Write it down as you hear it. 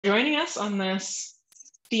Joining us on this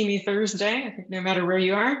steamy Thursday. I think no matter where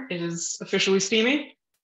you are, it is officially steamy.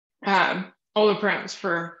 Although perhaps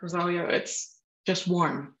for Rosalío, it's just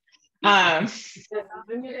warm.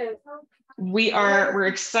 We're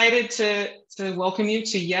excited to welcome you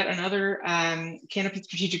to yet another Canopy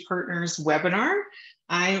Strategic Partners webinar.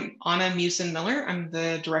 I'm Anna Musun-Miller. I'm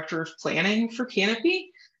the Director of Planning for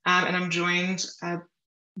Canopy, and I'm joined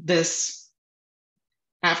this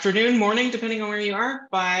afternoon, morning, depending on where you are,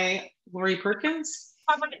 by Lori Perkins.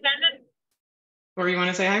 Lori, you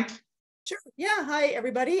want to say hi? Sure. Yeah. Hi,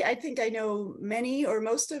 everybody. I think I know many or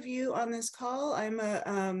most of you on this call. I'm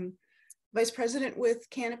a vice president with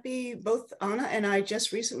Canopy. Both Anna and I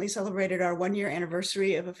just recently celebrated our 1-year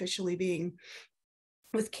anniversary of officially being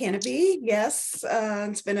with Canopy. Yes,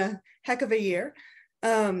 it's been a heck of a year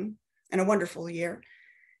and a wonderful year.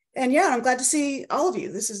 And yeah, I'm glad to see all of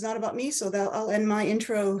you. This is not about me, so I'll end my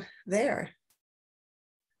intro there.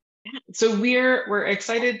 So we're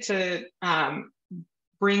excited to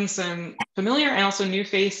bring some familiar and also new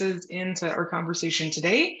faces into our conversation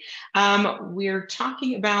today. We're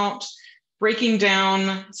talking about breaking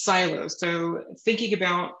down silos. So thinking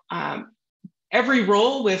about every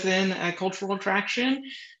role within a cultural attraction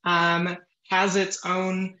has its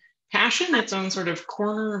own passion, its own sort of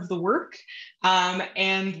corner of the work.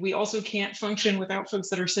 And we also can't function without folks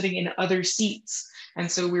that are sitting in other seats. And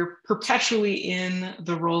so we're perpetually in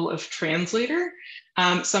the role of translator,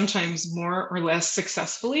 sometimes more or less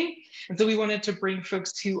successfully. And so we wanted to bring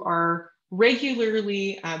folks who are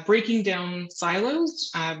regularly breaking down silos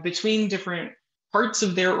between different parts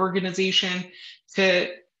of their organization to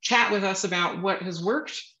chat with us about what has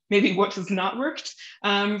worked, maybe what has not worked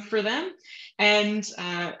for them, and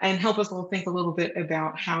help us all think a little bit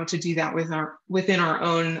about how to do that within our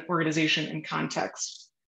own organization and context.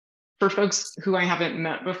 For folks who I haven't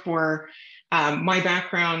met before, my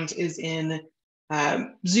background is in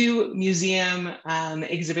zoo, museum,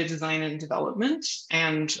 exhibit design and development,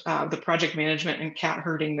 and the project management and cat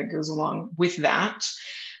herding that goes along with that.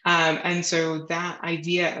 And so that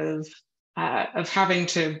idea of having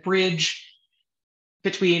to bridge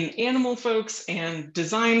between animal folks and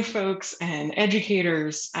design folks and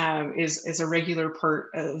educators is a regular part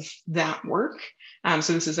of that work.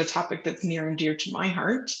 So this is a topic that's near and dear to my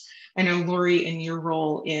heart. I know, Lori, in your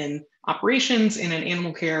role in operations and in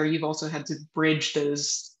animal care, you've also had to bridge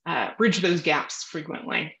those gaps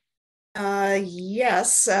frequently.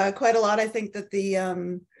 Yes, quite a lot. I think that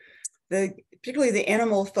particularly the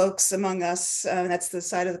animal folks among us, that's the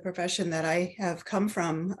side of the profession that I have come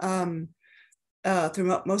from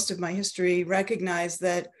through most of my history, recognize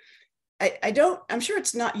that I'm sure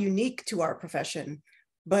it's not unique to our profession,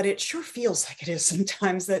 but it sure feels like it is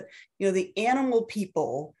sometimes that, the animal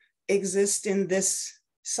people exist in this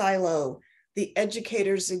silo, the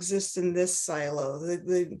educators exist in this silo,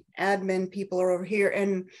 the admin people are over here.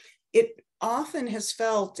 And it often has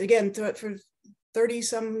felt, again, for 30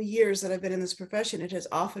 some years that I've been in this profession, it has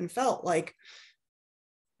often felt like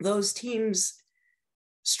those teams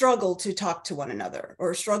struggle to talk to one another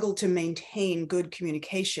or struggle to maintain good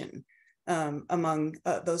communication among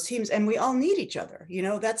those teams. And we all need each other.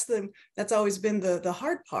 That's always been the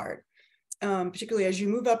hard part. Particularly as you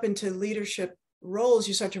move up into leadership roles,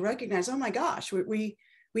 you start to recognize, oh my gosh, we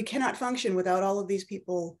cannot function without all of these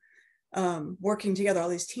people working together, all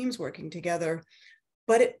these teams working together.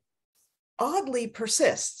 But it oddly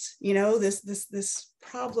persists. This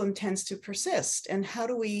problem tends to persist. And how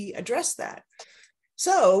do we address that?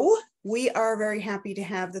 So we are very happy to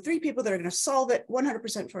have the 3 people that are going to solve it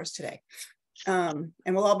 100% for us today. And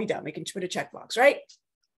we'll all be done. We can put a checkbox, right?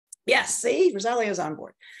 Yes, see, Rosalío's on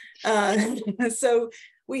board. So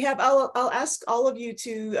we have, I'll ask all of you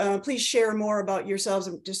to please share more about yourselves.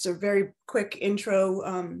 Just a very quick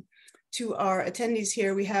intro to our attendees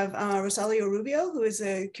here. We have Rosalío Rubio, who is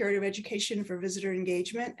a curator of education for visitor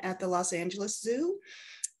engagement at the Los Angeles Zoo.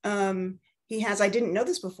 He has, I didn't know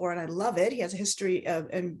this before, and I love it. He has a history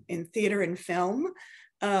in theater and film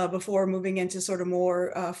before moving into sort of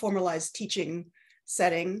more formalized teaching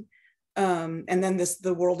setting. And then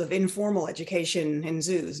the world of informal education in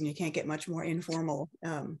zoos, and you can't get much more informal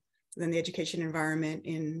than the education environment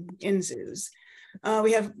in zoos.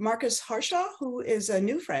 We have Marcus Harsaw, who is a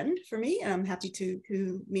new friend for me, and I'm happy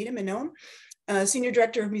to meet him and know him. Senior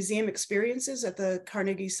Director of Museum Experiences at the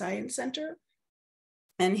Carnegie Science Center.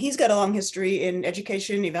 And he's got a long history in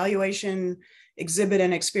education, evaluation, exhibit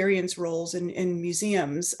and experience roles in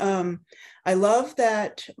museums. I love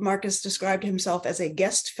that Marcus described himself as a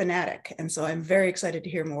guest fanatic. And so I'm very excited to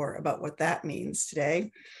hear more about what that means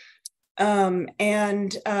today.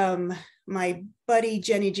 My buddy,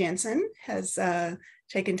 Jennie Janssen, has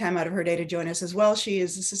taken time out of her day to join us as well. She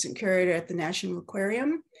is assistant curator at the National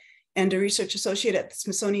Aquarium and a research associate at the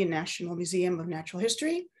Smithsonian National Museum of Natural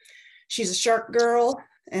History. She's a shark girl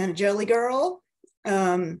and a jelly girl.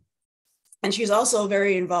 And she's also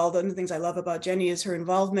very involved. One of the things I love about Jennie is her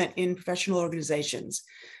involvement in professional organizations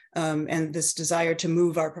and this desire to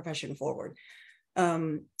move our profession forward.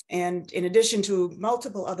 And in addition to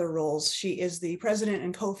multiple other roles, she is the president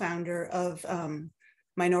and co-founder of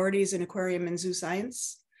Minorities in Aquarium and Zoo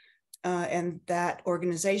Science. And that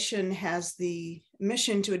organization has the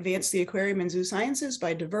mission to advance the aquarium and zoo sciences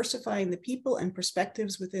by diversifying the people and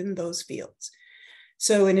perspectives within those fields.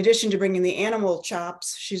 So in addition to bringing the animal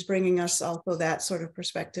chops, she's bringing us also that sort of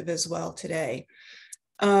perspective as well today.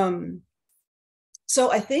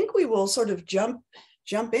 So I think we will sort of jump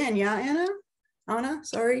in. Yeah, Anna,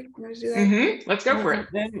 sorry, let's do that. Let's go for it.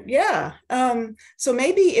 Yeah. So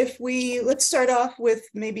maybe let's start off with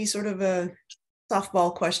maybe sort of a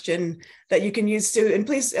softball question that you can use to, and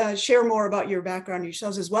please share more about your background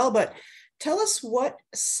yourselves as well, but tell us what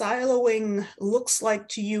siloing looks like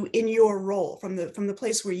to you in your role from the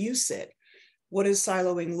place where you sit. What does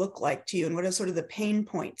siloing look like to you, and what are sort of the pain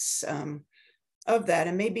points of that?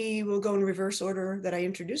 And maybe we'll go in reverse order that I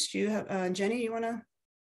introduced you. Jennie, you want to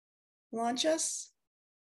launch us?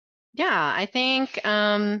 Yeah, I think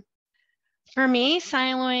for me,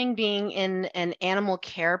 siloing, being in an animal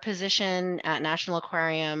care position at National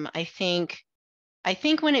Aquarium, I think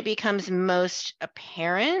when it becomes most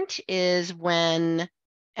apparent is when,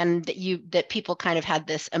 and that people kind of had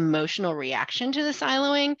this emotional reaction to the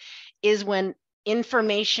siloing, is when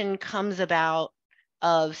information comes about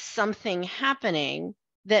of something happening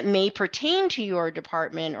that may pertain to your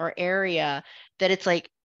department or area, that it's like,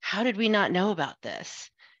 how did we not know about this?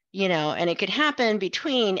 And it could happen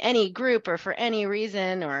between any group or for any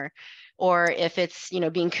reason, or if it's,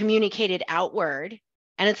 being communicated outward,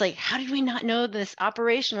 and it's like, how did we not know this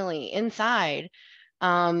operationally inside?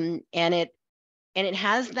 And it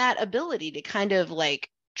has that ability to kind of like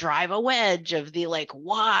drive a wedge of the like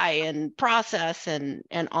why and process and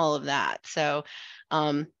all of that. So,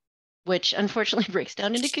 which unfortunately breaks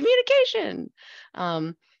down into communication.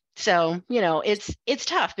 So, it's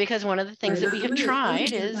tough, because one of the things that we have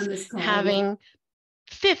tried is having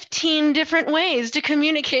 15 different ways to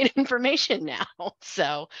communicate information now.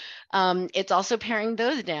 So it's also paring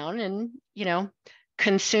those down and,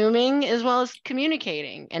 consuming as well as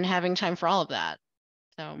communicating and having time for all of that.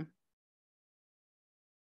 So.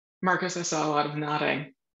 Marcus, I saw a lot of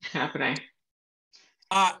nodding happening.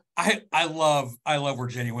 I love where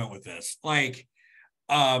Jennie went with this. Like,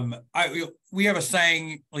 we have a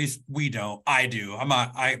saying, at least we don't. I do. I'm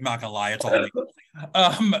not gonna lie. It's all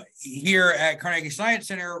me. Here at Carnegie Science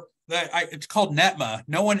Center, it's called NETMA.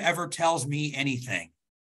 No one ever tells me anything.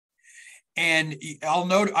 And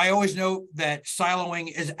I always note that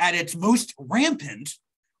siloing is at its most rampant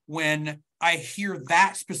when I hear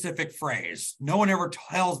that specific phrase. No one ever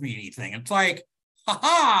tells me anything. It's like,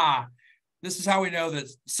 haha, this is how we know that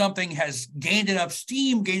something has gained enough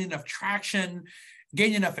steam, gained enough traction,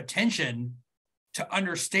 gained enough attention to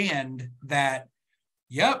understand that,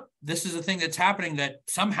 yep, this is a thing that's happening that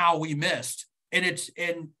somehow we missed. And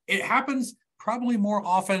it happens probably more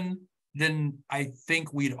often than I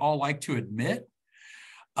think we'd all like to admit.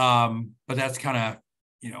 But that's kind of,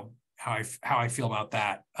 how I feel about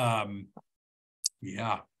that.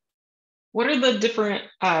 Yeah. What are the different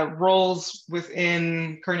roles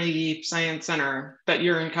within Carnegie Science Center that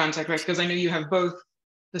you're in contact with? Because I know you have both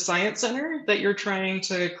the Science Center that you're trying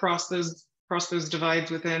to cross those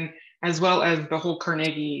divides within, as well as the whole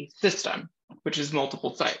Carnegie system, which is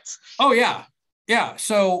multiple sites. Oh, yeah. Yeah.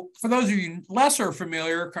 So for those of you lesser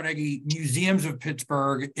familiar, Carnegie Museums of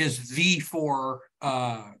Pittsburgh is the four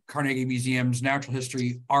Carnegie Museums: Natural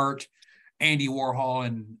History, Art, Andy Warhol,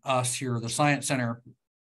 and us here at the Science Center.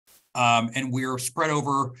 And we're spread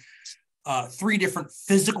over 3 different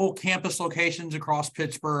physical campus locations across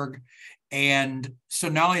Pittsburgh. And so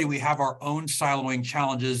not only do we have our own siloing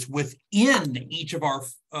challenges within each of our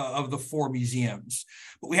of the 4 museums,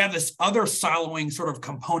 but we have this other siloing sort of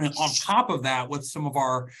component on top of that with some of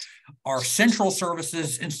our central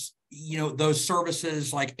services, and those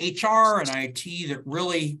services like HR and IT that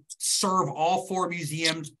really serve all 4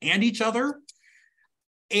 museums and each other,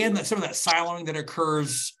 and some of that siloing that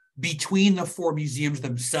occurs between the 4 museums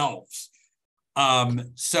themselves.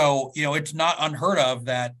 So, it's not unheard of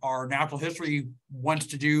that our natural history wants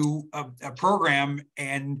to do a program,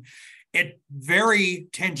 and it very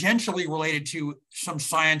tangentially related to some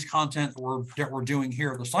science content that we're doing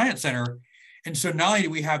here at the Science Center. And so not only do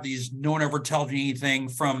we have these no one ever tells me anything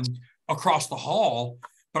from across the hall,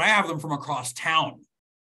 but I have them from across town.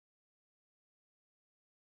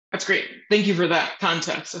 That's great. Thank you for that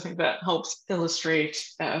context. I think that helps illustrate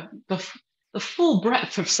the full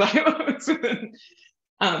breadth of silos.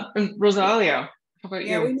 And Rosalío, how about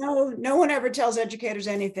Yeah, you? we know no one ever tells educators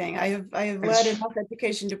anything. I have led enough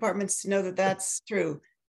education departments to know that that's true.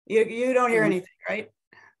 You don't hear anything, right?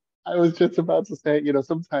 I was just about to say,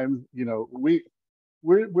 sometimes,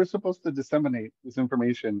 we're supposed to disseminate this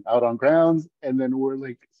information out on grounds, and then we're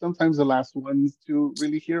like sometimes the last ones to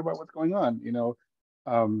really hear about what's going on.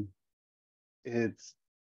 Um, it's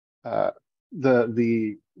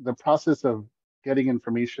the process of getting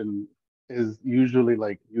information is usually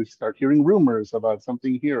like you start hearing rumors about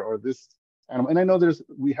something here or this animal. And I know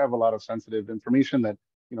we have a lot of sensitive information that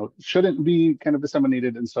shouldn't be kind of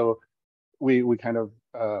disseminated, and so we kind of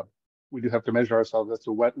we do have to measure ourselves as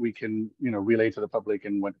to what we can relay to the public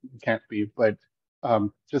and what can't be. But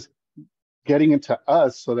just getting it to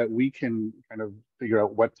us so that we can kind of figure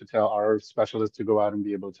out what to tell our specialists to go out and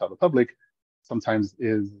be able to tell the public sometimes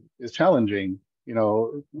is challenging,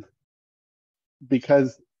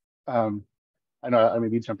 because I know I may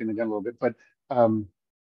be jumping again a little bit, but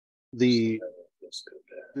this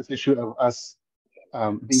issue of us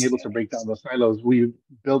being able to break down those silos, we've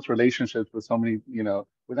built relationships with so many,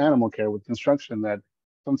 with animal care, with construction, that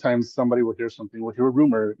sometimes somebody will hear something, will hear a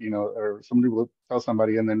rumor, or somebody will tell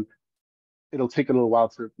somebody, and then it'll take a little while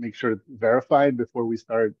to make sure it's verified before we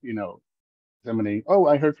start, disseminating. Oh,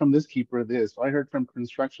 I heard from this keeper this. I heard from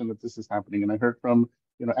construction that this is happening, and I heard from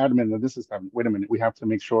admin that this is happening. Wait a minute, we have to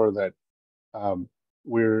make sure that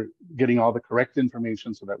we're getting all the correct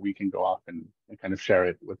information so that we can go off and kind of share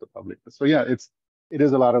it with the public. So yeah, it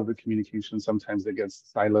is a lot of the communication sometimes that gets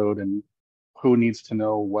siloed, and who needs to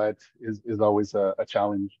know what is always a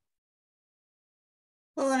challenge.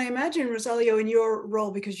 Well, and I imagine, Rosalío, in your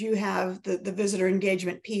role, because you have the visitor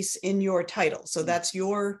engagement piece in your title, so that's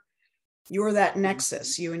you're that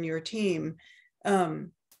nexus, you and your team.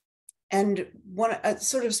 And one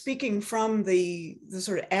sort of speaking from the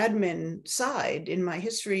sort of admin side in my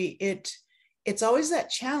history, it's always that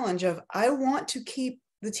challenge of, I want to keep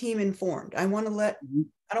the team informed. I want to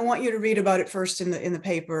I don't want you to read about it first in the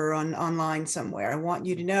paper or online somewhere. I want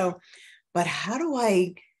you to know, but how do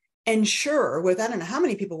I ensure I don't know how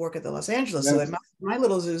many people work at the Los Angeles Zoo, and my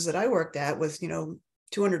little zoos that I worked at with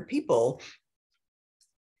 200 people.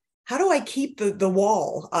 How do I keep the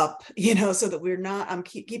wall up, so that I'm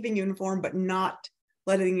keeping you informed, but not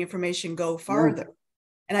letting the information go farther. Yeah.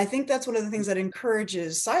 And I think that's one of the things that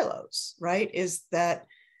encourages silos, right? Is that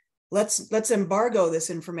let's embargo this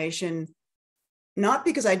information, not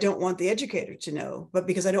because I don't want the educator to know, but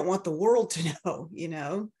because I don't want the world to know,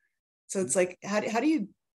 So it's like, how do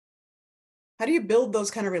you build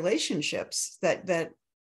those kind of relationships that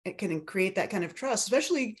it can create that kind of trust,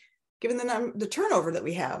 especially given the turnover that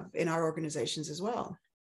we have in our organizations as well?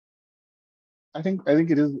 I think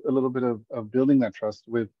it is a little bit of building that trust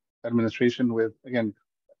with administration, with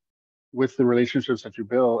the relationships that you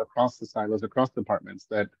build across the silos, across departments,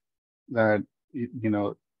 that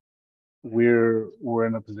we're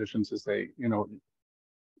in a position to say,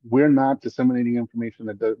 we're not disseminating information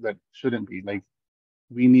that shouldn't be. Like,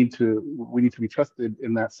 we need to be trusted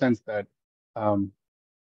in that sense that we're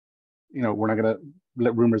not going to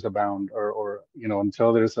let rumors abound, or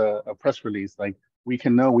until there's a press release. Like, we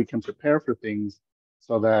can prepare for things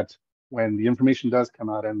so that when the information does come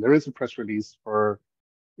out and there is a press release for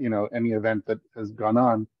any event that has gone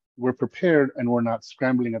on, we're prepared and we're not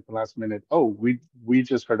scrambling at the last minute. Oh, we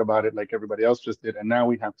just heard about it like everybody else just did, and now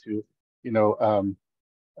we have to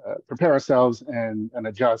prepare ourselves and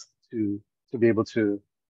adjust to be able to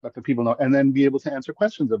let the people know, and then be able to answer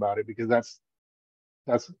questions about it, because that's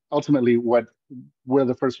ultimately what we're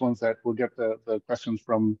the first ones that will get the questions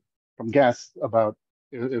from guests about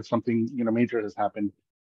if something major has happened.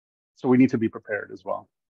 So we need to be prepared as well.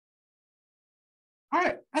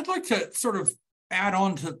 I'd like to sort of add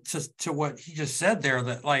on to what he just said there,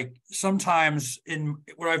 that like sometimes in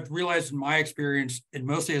what I've realized in my experience, and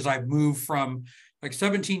mostly as I've moved from, like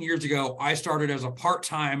 17 years ago, I started as a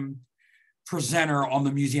part-time presenter on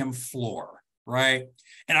the museum floor, right?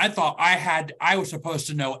 And I thought I was supposed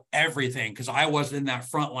to know everything because I was in that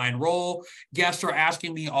frontline role. Guests are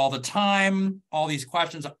asking me all the time, all these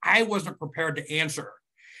questions I wasn't prepared to answer.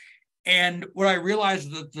 And what I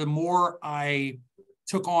realized that the more I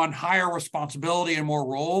took on higher responsibility and more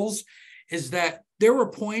roles is that there were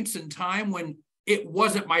points in time when it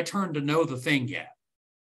wasn't my turn to know the thing yet.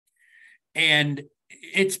 And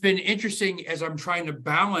it's been interesting as I'm trying to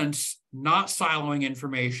balance not siloing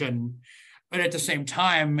information, but at the same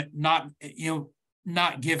time, not,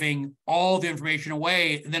 not giving all the information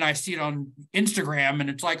away. And then I see it on Instagram and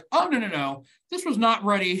it's like, oh, no. This was not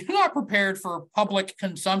ready, not prepared for public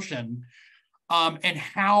consumption. And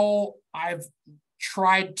how I've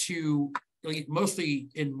tried to, mostly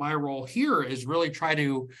in my role here, is really try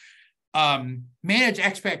to manage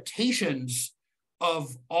expectations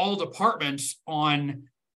of all departments on,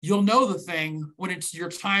 you'll know the thing when it's your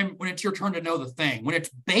time, when it's your turn to know the thing, when it's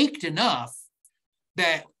baked enough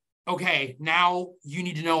that, okay, now you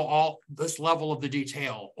need to know all this level of the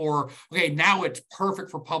detail, or, okay, now it's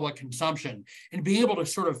perfect for public consumption, and being able to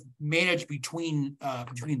sort of manage between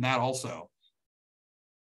that also.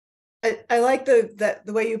 I like the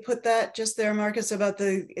way you put that just there, Marcus, about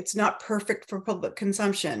it's not perfect for public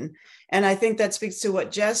consumption. And I think that speaks to what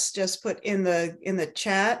Jess just put in the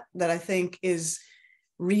chat, that I think is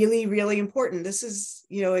really, really important. This is,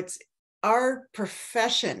 it's our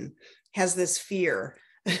profession has this fear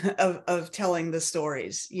of telling the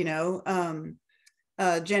stories, Jenny,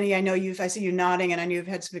 I know I see you nodding, and I know you've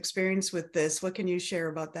had some experience with this. What can you share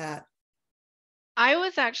about that? I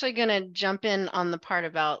was actually going to jump in on the part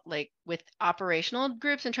about with operational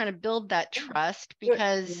groups and trying to build that trust,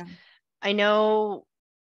 because I know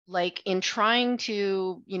in trying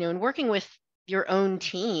to, in working with your own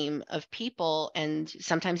team of people, and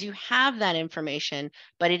sometimes you have that information,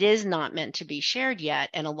 but it is not meant to be shared yet.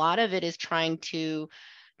 And a lot of it is trying to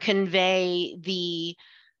convey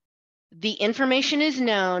the information is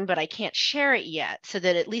known, but I can't share it yet, so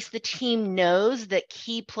that at least the team knows that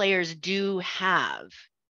key players do have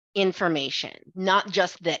information, not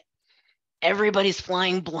just that everybody's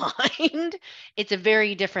flying blind. It's a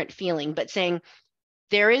very different feeling, but saying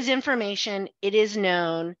there is information, it is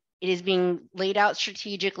known, it is being laid out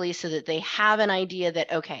strategically so that they have an idea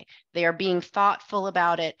that, okay, they are being thoughtful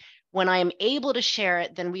about it. When I am able to share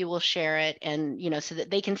it, then we will share it, and so that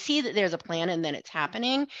they can see that there's a plan and then it's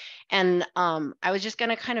happening. And I was just going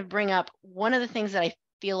to kind of bring up one of the things that I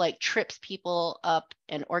feel like trips people up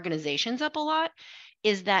and organizations up a lot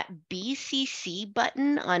is that BCC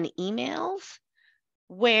button on emails,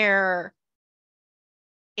 where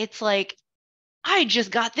it's like, I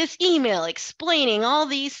just got this email explaining all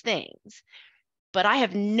these things, but I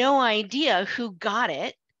have no idea who got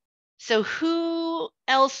it. So who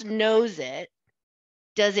else knows it?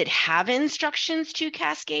 Does it have instructions to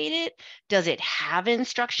cascade it? Does it have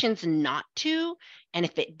instructions not to? And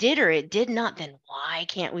if it did or it did not, then why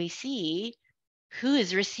can't we see who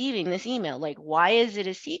is receiving this email? Why is it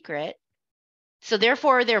a secret? So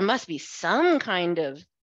therefore, there must be some kind of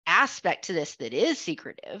aspect to this that is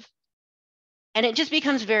secretive. And it just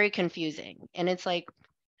becomes very confusing. And it's like,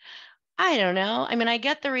 I don't know. I mean, I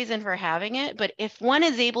get the reason for having it, but if one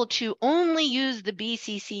is able to only use the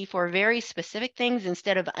BCC for very specific things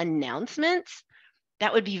instead of announcements,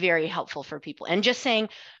 that would be very helpful for people. And just saying,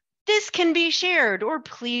 this can be shared, or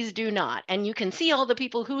please do not. And you can see all the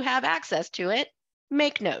people who have access to it,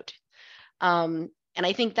 make note. And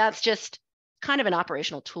I think that's just kind of an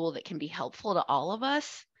operational tool that can be helpful to all of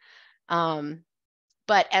us.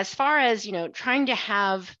 But as far as, trying to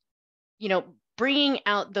have, bringing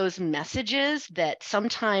out those messages that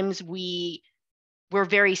sometimes we're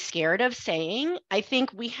very scared of saying, I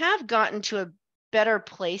think we have gotten to a better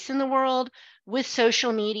place in the world with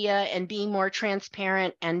social media and being more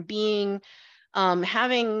transparent and being,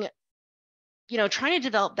 having, trying to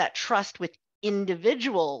develop that trust with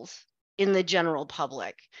individuals in the general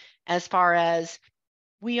public, as far as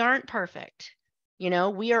we aren't perfect.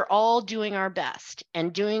 We are all doing our best,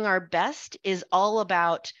 and doing our best is all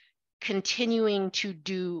about continuing to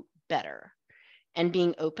do better and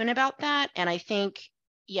being open about that. And I think,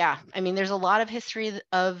 there's a lot of history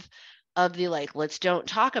of the let's don't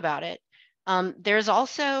talk about it. There's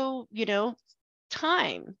also,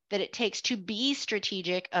 time that it takes to be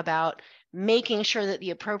strategic about making sure that the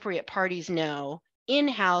appropriate parties know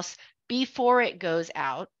in-house before it goes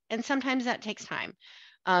out. And sometimes that takes time.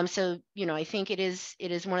 So, I think it is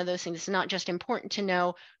one of those things. It's not just important to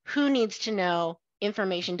know who needs to know.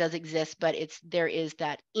 Information does exist, but there is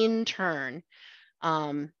that intern.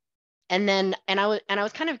 And I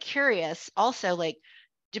was kind of curious also,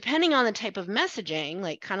 depending on the type of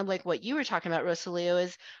messaging, kind of like what you were talking about, Rosalío,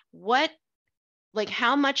 is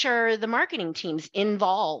how much are the marketing teams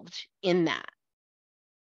involved in that,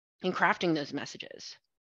 in crafting those messages?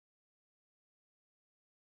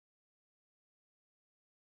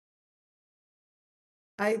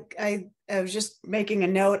 I was just making a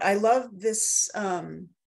note. I love this. I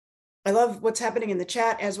love what's happening in the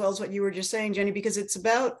chat, as well as what you were just saying, Jenny, because it's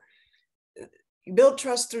about you build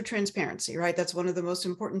trust through transparency, right? That's one of the most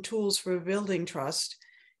important tools for building trust,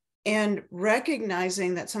 and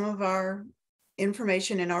recognizing that some of our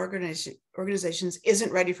information in our organizations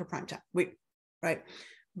isn't ready for prime time. Right.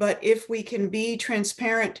 But if we can be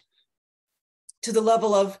transparent to the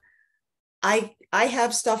level of, I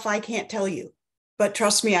have stuff I can't tell you, but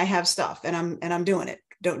trust me, I have stuff and I'm doing it.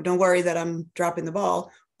 Don't worry that I'm dropping the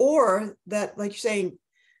ball, or that, like you're saying,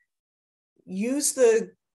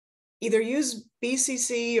 either use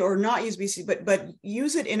BCC or not use BCC, but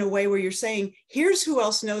use it in a way where you're saying, here's who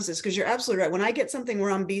else knows this, because you're absolutely right. When I get something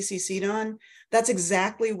where I'm BCC'd on, that's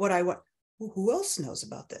exactly what I want. Who else knows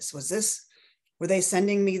about this? Were they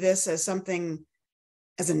sending me this as something,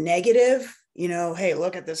 as a negative? Hey,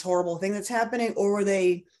 look at this horrible thing that's happening, or were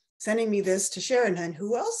they sending me this to share, and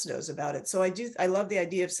who else knows about it? So I love the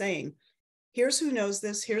idea of saying, here's who knows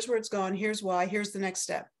this, here's where it's gone, here's why, here's the next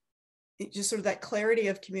step. It just sort of that clarity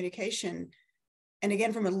of communication. And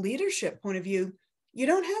again, from a leadership point of view, you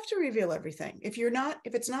don't have to reveal everything. If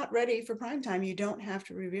it's not ready for prime time, you don't have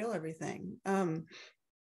to reveal everything.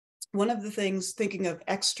 One of the things, thinking of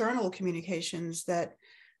external communications, that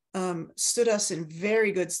stood us in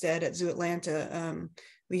very good stead at Zoo Atlanta,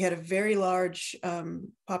 we had a very large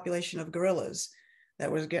population of gorillas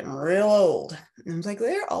that was getting real old. And I was like,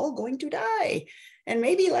 they're all going to die, and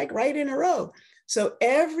maybe like right in a row. So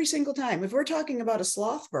every single time, if we're talking about a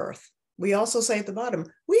sloth birth, we also say at the bottom,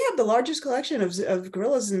 we have the largest collection of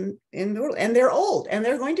gorillas in the world, and they're old, and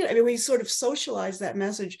they're going to, we sort of socialize that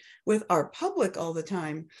message with our public all the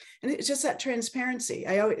time. And it's just that transparency.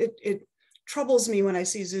 It troubles me when I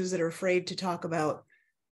see zoos that are afraid to talk about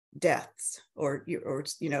deaths or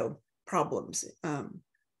problems.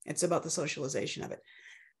 It's about the socialization of it.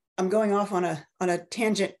 I'm going off on a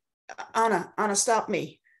tangent. Anna, stop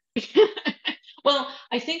me. Well,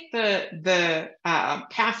 I think the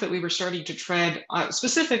path that we were starting to tread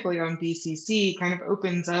specifically on BCC kind of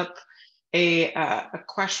opens up a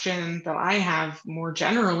question that I have more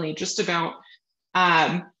generally, just about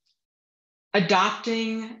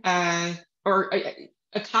adopting or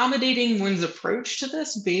accommodating one's approach to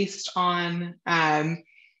this based on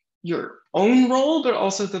your own role, but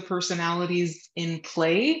also the personalities in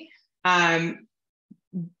play.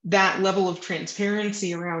 That level of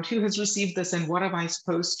transparency around who has received this and what am I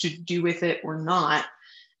supposed to do with it or not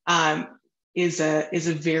is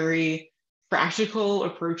a very practical,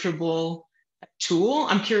 approachable tool.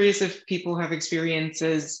 I'm curious if people have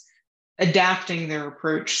experiences adapting their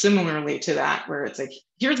approach similarly to that, where it's like,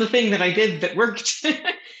 here's the thing that I did that worked,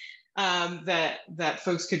 that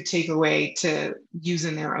folks could take away to use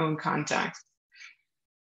in their own context.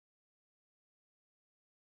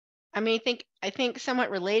 I mean, I think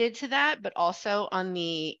somewhat related to that, but also on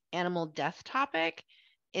the animal death topic,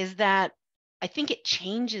 is that I think it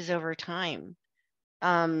changes over time.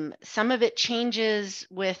 Some of it changes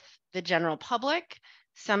with the general public.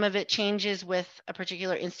 Some of it changes with a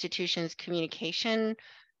particular institution's communication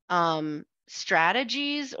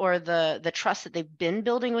strategies, or the trust that they've been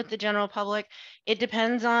building with the general public. It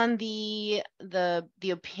depends on the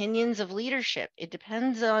opinions of leadership. It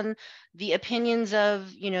depends on the opinions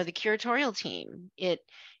of the curatorial team. It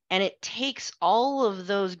takes all of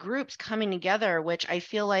those groups coming together, which I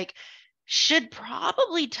feel like should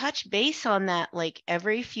probably touch base on that like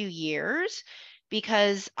every few years,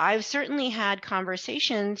 because I've certainly had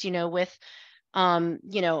conversations with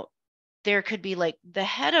there could be like the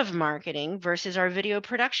head of marketing versus our video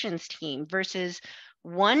productions team versus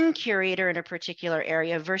one curator in a particular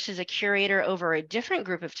area versus a curator over a different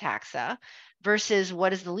group of taxa, versus what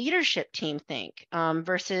does the leadership team think,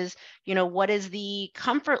 versus what is the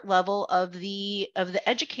comfort level of the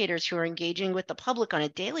educators who are engaging with the public on a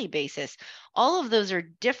daily basis. All of those are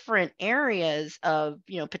different areas of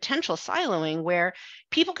potential siloing, where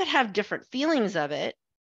people could have different feelings of it.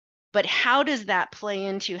 But how does that play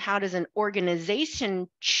into, how does an organization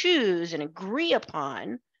choose and agree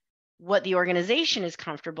upon what the organization is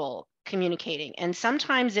comfortable communicating? And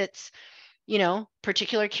sometimes it's,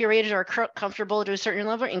 particular curators are comfortable to a certain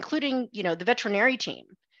level, including, the veterinary team.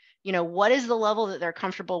 What is the level that they're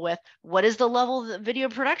comfortable with? What is the level that video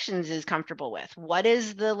productions is comfortable with? What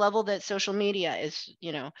is the level that social media is,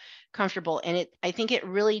 comfortable? And I think it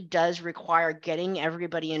really does require getting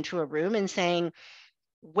everybody into a room and saying,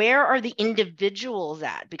 where are the individuals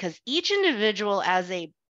at? Because each individual, as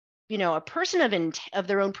a person of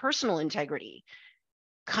their own personal integrity,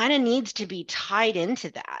 kind of needs to be tied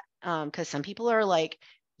into that. Because some people are like,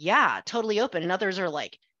 yeah, totally open, and others are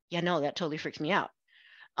like, yeah, no, that totally freaks me out.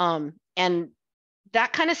 And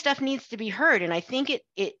that kind of stuff needs to be heard. And I think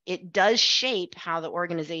it does shape how the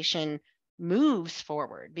organization moves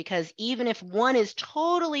forward, because even if one is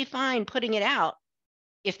totally fine putting it out,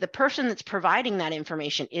 if the person that's providing that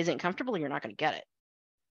information isn't comfortable, you're not going to get it.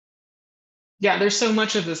 Yeah, there's so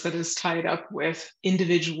much of this that is tied up with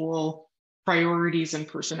individual priorities and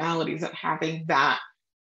personalities, that having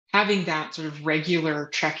that sort of regular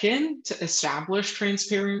check-in to establish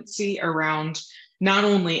transparency around not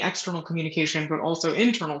only external communication, but also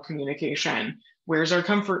internal communication. Where's our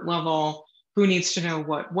comfort level? Who needs to know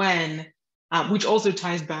what when? Which also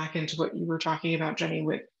ties back into what you were talking about, Jenny,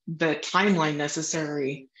 with the timeline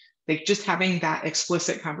necessary. Like just having that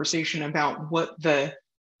explicit conversation about what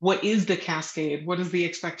is the cascade, what is the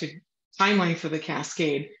expected timeline for the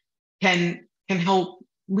cascade, can help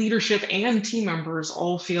leadership and team members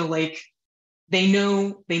all feel like they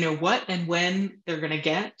know what and when they're going to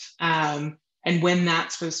get, and when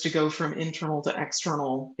that's supposed to go from internal to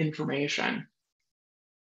external information.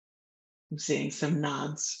 I'm seeing some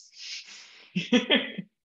nods.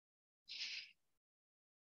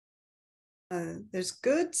 There's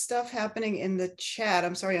good stuff happening in the chat.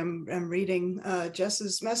 I'm sorry, I'm reading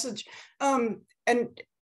Jess's message.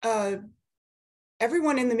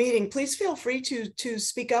 Everyone in the meeting, please feel free to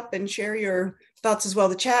speak up and share your thoughts as well.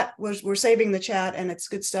 The chat, we're saving the chat and it's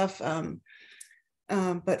good stuff.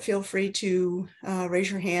 But feel free to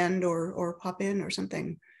raise your hand or pop in or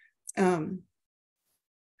something.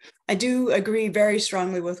 I do agree very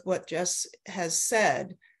strongly with what Jess has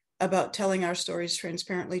said about telling our stories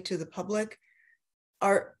transparently to the public.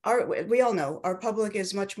 We all know our public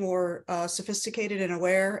is much more sophisticated and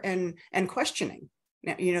aware and questioning,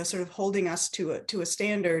 sort of holding us to a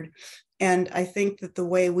standard. And I think that the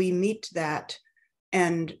way we meet that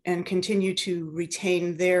and continue to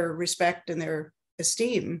retain their respect and their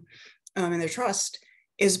esteem and their trust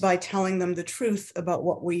is by telling them the truth about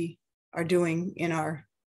what we are doing in our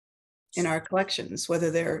collections,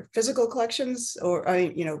 whether they're physical collections or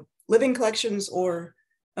living collections or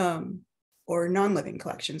non-living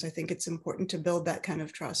collections. I think it's important to build that kind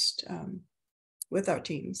of trust with our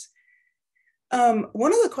teams.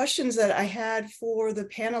 One of the questions that I had for the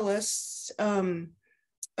panelists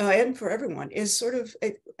and for everyone is sort of,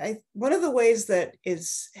 one of the ways that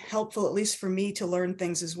is helpful, at least for me, to learn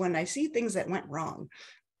things is when I see things that went wrong,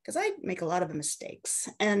 because I make a lot of mistakes.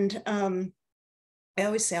 And I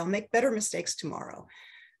always say I'll make better mistakes tomorrow.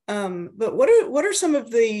 But what are some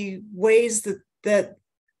of the ways that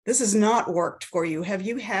this has not worked for you? Have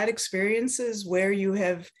you had experiences where you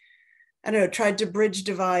have, I don't know, tried to bridge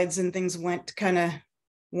divides and things went kind of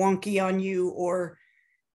wonky on you, or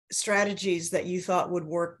strategies that you thought would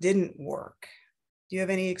work didn't work? Do you have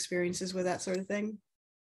any experiences with that sort of thing?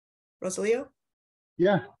 Rosalío?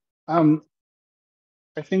 Yeah, I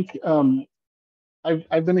think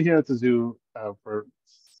I've been here at the zoo for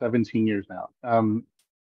 17 years now.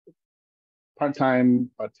 Part-time,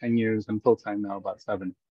 about 10 years, and full-time now, about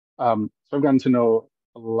 7. So I've gotten to know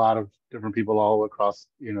a lot of different people all across,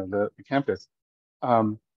 the campus.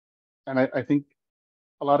 And I think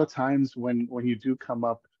a lot of times when you do come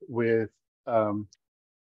up with a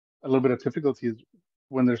little bit of difficulties,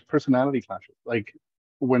 when there's personality clashes, like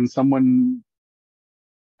when someone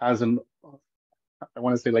has I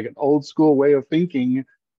want to say like an old school way of thinking,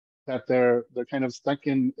 that they're kind of stuck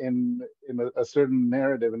in a certain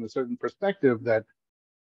narrative and a certain perspective, that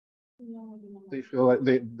they feel like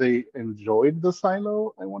they enjoyed the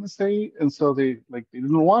silo, I want to say, and so they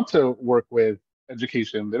didn't want to work with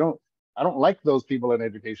education. I don't like those people in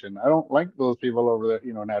education. I don't like those people over there,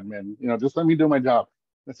 in admin. Just let me do my job.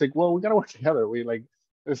 And it's like, well, we got to work together.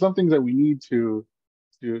 There's some things that we need to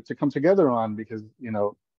come together on, because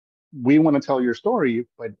we want to tell your story,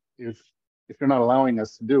 but if you're not allowing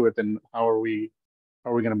us to do it, then how are we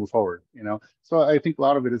going to move forward? So I think a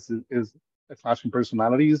lot of it is a clash in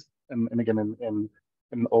personalities, and again in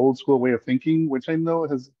an old school way of thinking, which I know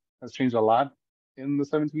has changed a lot in the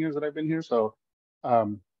 17 years that I've been here. So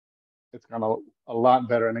it's gone a lot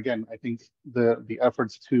better. And again, I think the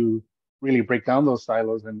efforts to really break down those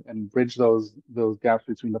silos and bridge those gaps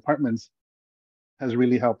between departments has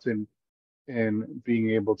really helped in being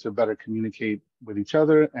able to better communicate with each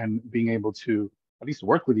other, and being able to at least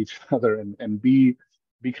work with each other and be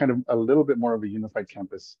kind of a little bit more of a unified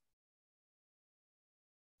campus.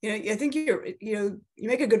 I think you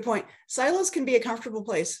make a good point. Silos can be a comfortable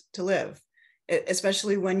place to live,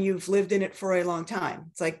 especially when you've lived in it for a long time.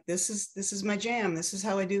 It's like, this is my jam. This is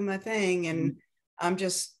how I do my thing. And I'm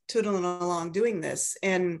just tootling along doing this.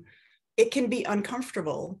 And it can be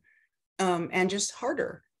uncomfortable and just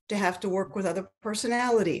harder to have to work with other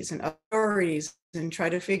personalities and authorities and try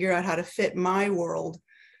to figure out how to fit my world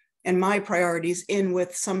and my priorities in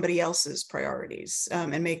with somebody else's priorities,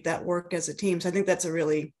 and make that work as a team. So I think that's a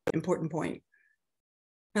really important point.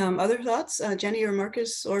 Other thoughts, Jenny or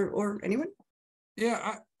Marcus or anyone?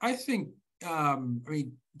 Yeah, I think I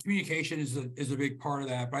mean, communication is a big part of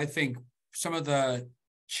that, but I think some of the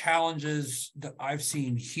challenges that I've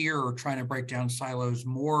seen here trying to break down silos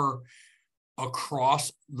more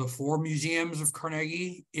across the 4 museums of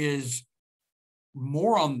Carnegie is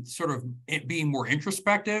more on sort of it being more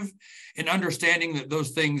introspective and understanding that those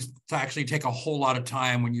things actually take a whole lot of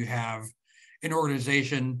time when you have an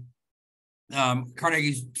organization.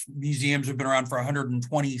 Carnegie's museums have been around for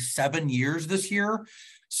 127 years this year.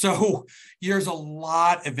 So there's a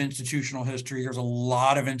lot of institutional history. There's a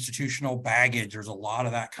lot of institutional baggage. There's a lot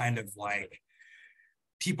of that kind of like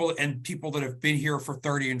people that have been here for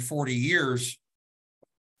 30 and 40 years.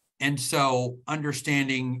 And so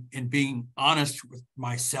understanding and being honest with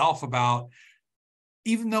myself about,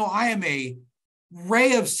 even though I am a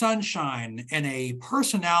ray of sunshine and a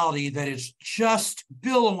personality that is just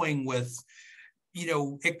billowing with,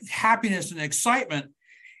 happiness and excitement,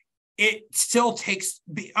 it still takes,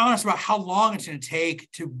 be honest about how long it's going to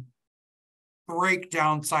take to break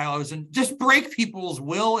down silos and just break people's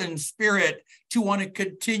will and spirit to want to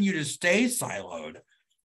continue to stay siloed.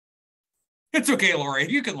 It's okay,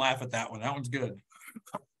 Lori. You can laugh at that one. That one's good.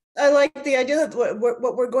 I like the idea that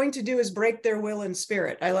what we're going to do is break their will and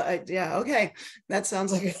spirit. Yeah, okay. That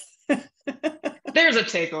sounds like There's a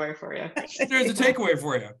takeaway for you. There's a takeaway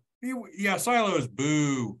for you. Yeah, silos,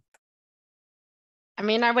 boo. I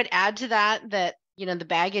mean, I would add to that the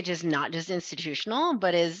baggage is not just institutional,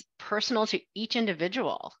 but is personal to each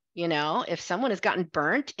individual. If someone has gotten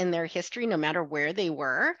burnt in their history, no matter where they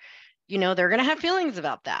were, they're going to have feelings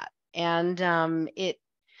about that. And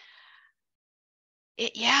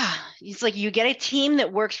it's like you get a team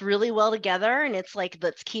that works really well together, and it's like,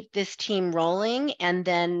 let's keep this team rolling. And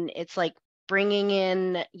then it's like bringing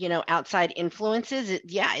in, outside influences.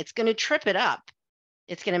 It's going to trip it up.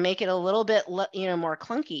 It's going to make it a little bit, more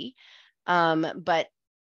clunky. But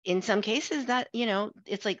in some cases that,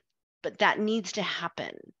 it's like, but that needs to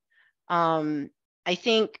happen. I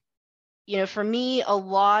think, for me, a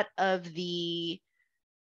lot of the,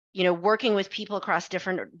 working with people across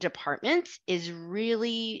different departments is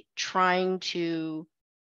really trying to,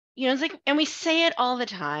 it's like, and we say it all the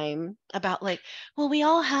time about like, well, we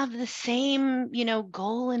all have the same,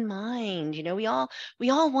 goal in mind, we all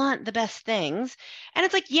want the best things. And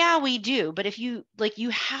it's like, yeah, we do. But if you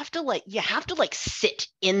have to sit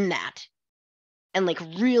in that and like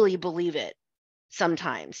really believe it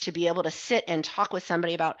sometimes to be able to sit and talk with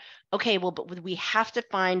somebody about, okay, well, but we have to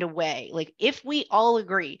find a way, like if we all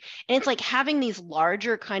agree. And it's like having these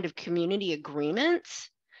larger kind of community agreements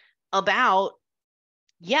about,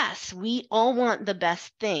 yes, we all want the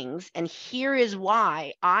best things. And here is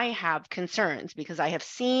why I have concerns, because I have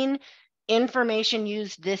seen information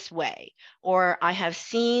used this way, or I have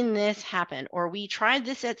seen this happen, or we tried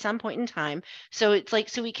this at some point in time. So it's like,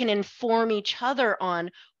 so we can inform each other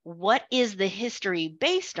on what is the history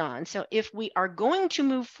based on. So if we are going to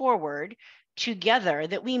move forward together,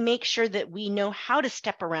 that we make sure that we know how to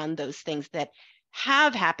step around those things that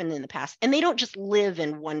have happened in the past, and they don't just live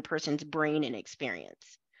in one person's brain and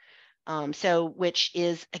experience. So which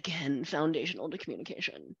is, again, foundational to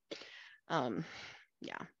communication.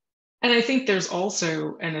 Yeah. And I think there's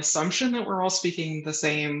also an assumption that we're all speaking the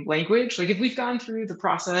same language. Like if we've gone through the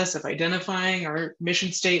process of identifying our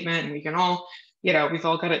mission statement, and we can all, we've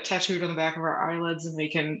all got it tattooed on the back of our eyelids, and we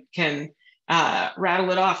can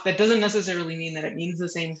rattle it off. That doesn't necessarily mean that it means the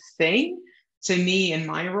same thing to me in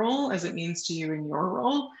my role as it means to you in your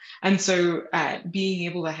role. And so being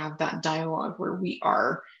able to have that dialogue where we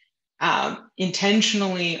are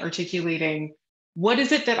intentionally articulating, what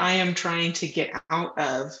is it that I am trying to get out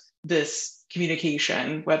of this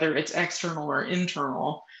communication, whether it's external or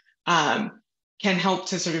internal, can help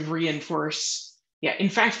to sort of reinforce, in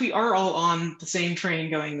fact, we are all on the same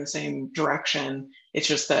train going the same direction. It's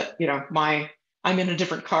just that, I'm in a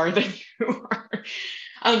different car than you are.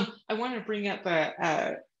 I want to bring up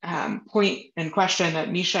a point and question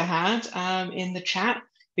that Misha had in the chat,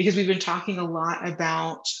 because we've been talking a lot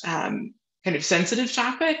about kind of sensitive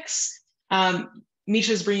topics.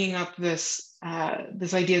 Misha's bringing up this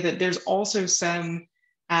idea that there's also some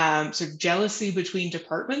sort of jealousy between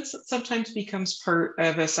departments that sometimes becomes part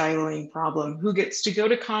of a siloing problem. Who gets to go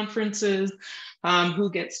to conferences?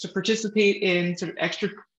 Who gets to participate in sort of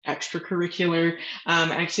extracurricular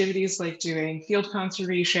activities like doing field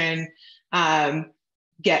conservation,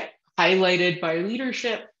 get highlighted by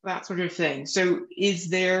leadership, that sort of thing. So is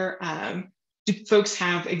there, do folks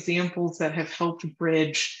have examples that have helped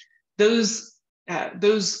bridge those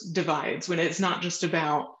divides, when it's not just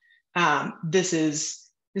about this is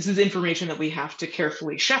information that we have to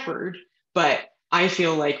carefully shepherd, but I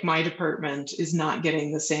feel like my department is not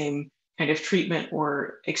getting the same kind of treatment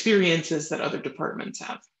or experiences that other departments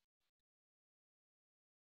have.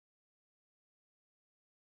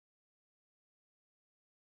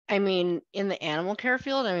 I mean, in the animal care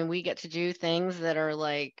field, I mean, we get to do things that are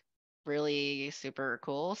like really super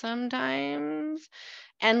cool sometimes.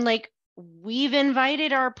 And like, we've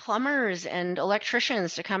invited our plumbers and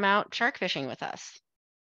electricians to come out shark fishing with us.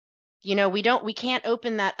 You know, we can't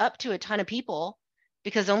open that up to a ton of people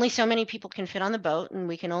because only so many people can fit on the boat, and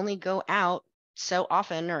we can only go out so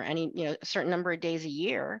often, or any, you know, a certain number of days a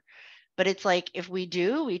year. But it's like, if we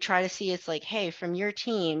do, we try to see, it's like, hey, from your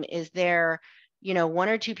team, is there, you know, one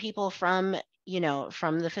or two people from, you know,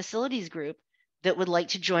 from the facilities group that would like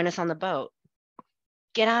to join us on the boat?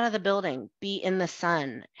 Get out of the building, be in the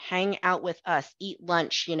sun, hang out with us, eat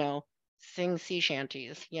lunch, you know, sing sea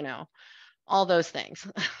shanties, you know, all those things.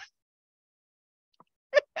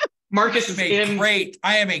 Marcus is in.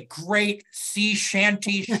 I am a great sea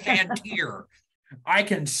shanty chantier. I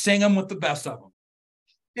can sing them with the best of them.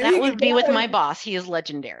 That would be with my boss. He is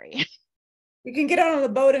legendary. You can get out on the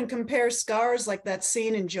boat and compare scars, like that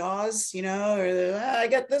scene in Jaws, you know, or I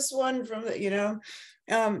got this one from, you know.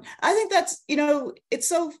 I think that's, you know, it's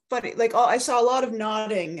so funny. Like, I saw a lot of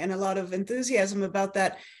nodding and a lot of enthusiasm about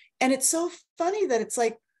that. And it's so funny that it's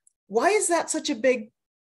like, why is that such a big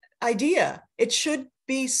idea? It should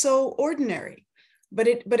be so ordinary, but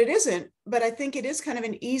it isn't. But I think it is kind of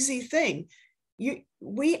an easy thing.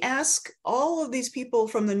 We ask all of these people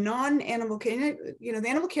from the non-animal care, you know, the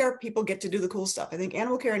animal care people get to do the cool stuff. I think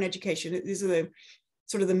animal care and education, these are the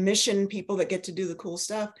sort of the mission people that get to do the cool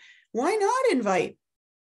stuff. Why not invite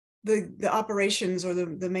the operations or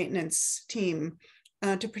the maintenance team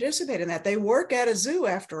to participate in that? They work at a zoo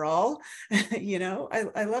after all. You know,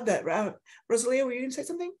 I love that. Rosalío, were you going to say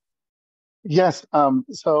something? Yes.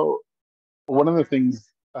 So one of the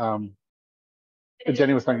things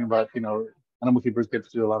Jenny was talking about, you know, animal keepers get to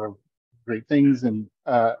do a lot of great things, and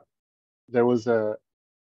there was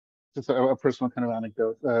just a personal kind of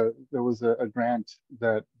anecdote. There was a grant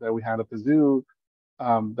that we had at the zoo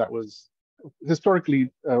that was historically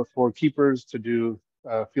for keepers to do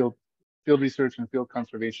field research and field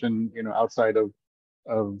conservation, you know, outside of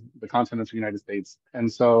the continental United States.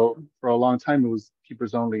 And so for a long time it was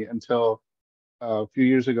keepers only, until a few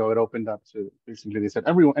years ago it opened up to, basically they said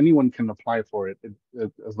anyone can apply for it,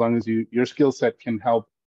 as long as your skill set can help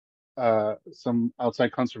some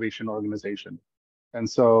outside conservation organization. And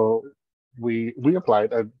so we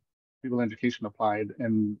applied. People in Education applied,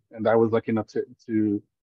 and I was lucky enough to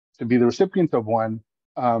be the recipient of one.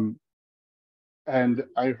 And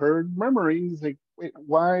I heard murmurings like, wait,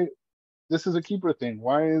 why? This is a keeper thing.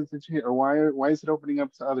 Why is it here? Or why is it opening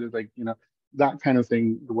up to others? Like, you know, that kind of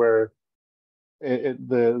thing, where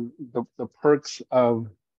the perks of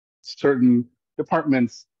certain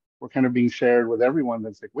departments were kind of being shared with everyone.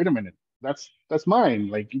 That's like, wait a minute, that's mine.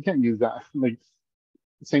 Like, you can't use that. Like,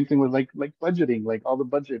 same thing with like budgeting, like all the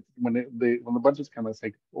budget, when the budgets come, it's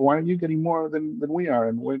like, why are you getting more than we are?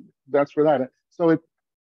 And that's for that. So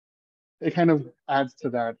it kind of adds to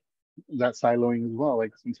that siloing as well.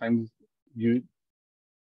 Like, sometimes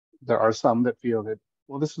there are some that feel that,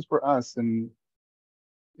 well, this is for us, and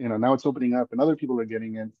you know, now it's opening up and other people are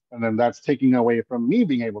getting it, and then that's taking away from me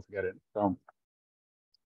being able to get it. So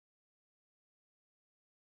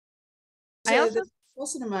I also,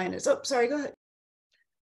 listen to mine is, oh, sorry, go ahead.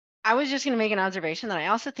 I was just going to make an observation that I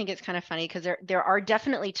also think it's kind of funny, because there are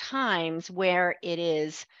definitely times where it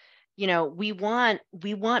is, you know, we want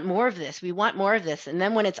more of this, and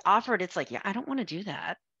then when it's offered, it's like, yeah, I don't want to do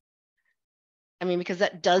that. I mean, because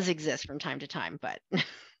that does exist from time to time, but.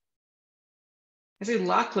 I see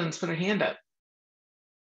Lachlan's put her hand up.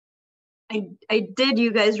 I did.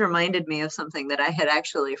 You guys reminded me of something that I had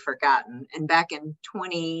actually forgotten. And back in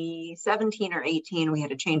 2017 or 18, we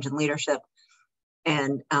had a change in leadership.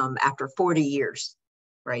 And after 40 years,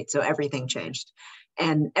 right? So everything changed.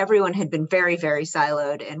 And everyone had been very, very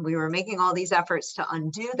siloed. And we were making all these efforts to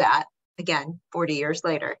undo that, again, 40 years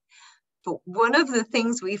later. But one of the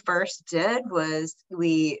things we first did was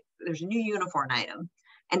there's a new uniform item,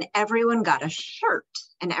 and everyone got a shirt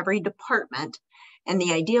in every department. And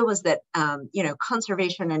the idea was that, you know,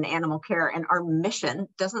 conservation and animal care and our mission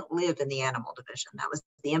doesn't live in the animal division. That was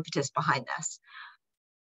the impetus behind this.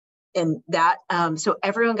 And that, so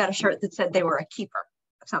everyone got a shirt that said they were a keeper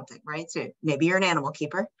of something, right? So maybe you're an animal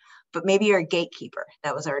keeper, but maybe you're a gatekeeper.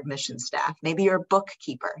 That was our admissions staff. Maybe you're a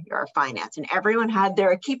bookkeeper, you're our finance. And everyone had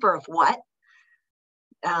their keeper of what?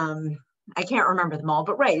 I can't remember them all,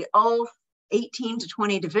 but right, all 18 to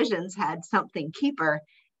 20 divisions had something keeper.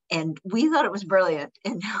 And we thought it was brilliant.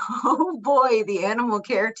 And oh boy, the animal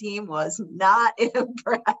care team was not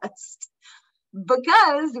impressed,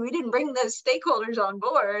 because we didn't bring those stakeholders on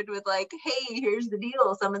board with like, hey, here's the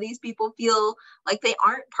deal. Some of these people feel like they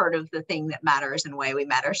aren't part of the thing that matters and why we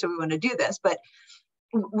matter. So we want to do this. But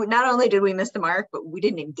not only did we miss the mark, but we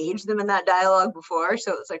didn't engage them in that dialogue before.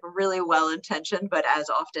 So it's like really well-intentioned, but as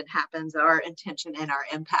often happens, our intention and our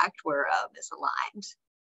impact were misaligned.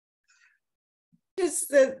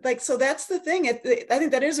 So that's the thing. I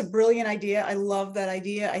think that is a brilliant idea. I love that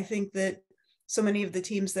idea. I think that so many of the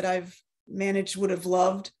teams that I've managed would have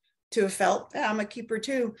loved to have felt, I'm a keeper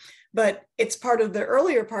too, but it's part of the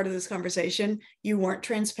earlier part of this conversation. You weren't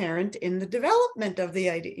transparent in the development of the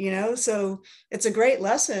idea, so it's a great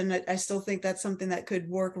lesson. I still think that's something that could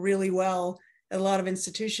work really well at a lot of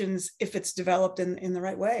institutions if it's developed in the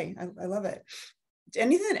right way. I love it.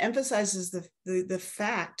 Anything that emphasizes the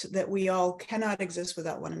fact that we all cannot exist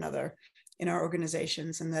without one another in our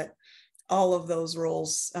organizations, and that all of those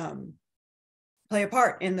roles play a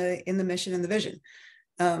part in the mission and the vision.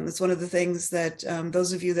 It's one of the things that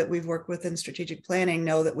those of you that we've worked with in strategic planning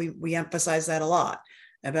know that we emphasize that a lot,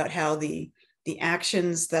 about how the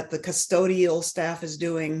actions that the custodial staff is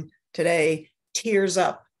doing today tears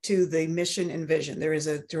up to the mission and vision. There is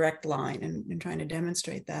a direct line in trying to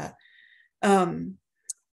demonstrate that.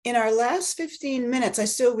 In our last 15 minutes,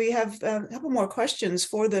 we have a couple more questions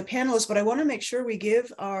for the panelists, but I want to make sure we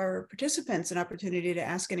give our participants an opportunity to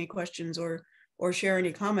ask any questions or share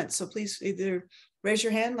any comments. So please either raise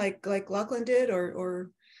your hand like Lachlan did, or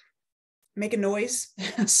make a noise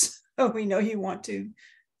so we know you want to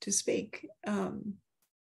speak.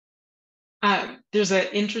 There's an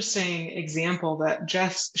interesting example that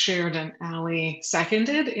Jess shared and Allie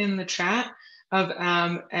seconded in the chat of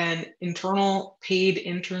an internal paid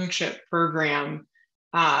internship program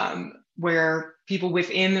where people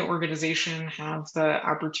within the organization have the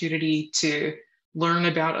opportunity to learn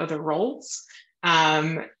about other roles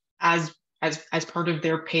as part of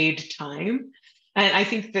their paid time. And I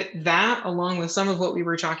think that along with some of what we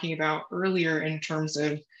were talking about earlier in terms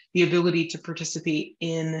of the ability to participate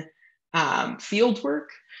in field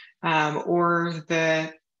work or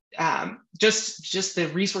the just the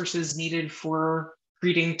resources needed for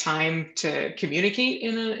creating time to communicate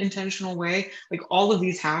in an intentional way, like all of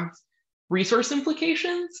these have resource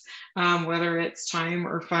implications, whether it's time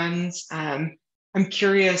or funds. I'm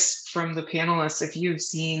curious from the panelists if you've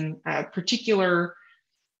seen a particular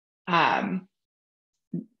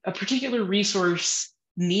resource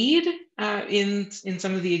need in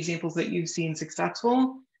some of the examples that you've seen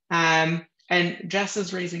successful. And Jess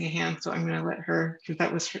is raising a hand, so I'm going to let her, because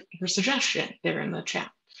that was her suggestion there in the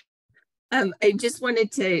chat. I just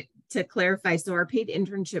wanted to clarify. So our paid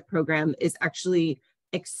internship program is actually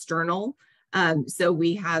external. So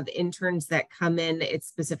we have interns that come in. It's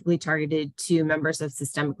specifically targeted to members of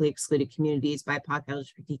systemically excluded communities, BIPOC,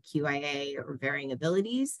 LGBTQIA, or varying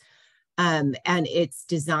abilities. And it's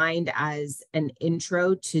designed as an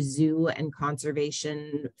intro to zoo and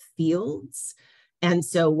conservation fields. And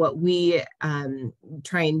so what we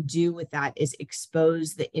try and do with that is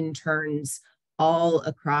expose the interns all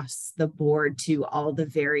across the board to all the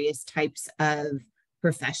various types of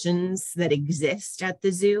professions that exist at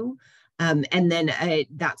the zoo. And then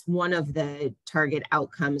that's one of the target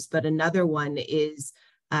outcomes. But another one is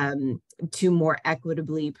to more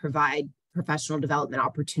equitably provide professional development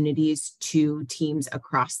opportunities to teams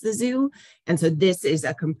across the zoo. And so this is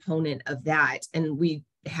a component of that. And we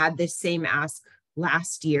had this same ask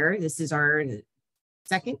last year. This is our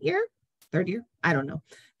third year, I don't know.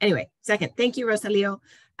 Anyway, second. Thank you, Rosalío.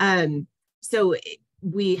 So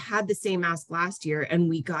we had the same ask last year, and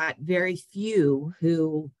we got very few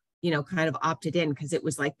who, kind of opted in, because it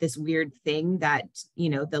was like this weird thing that,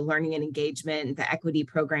 the learning and engagement, the equity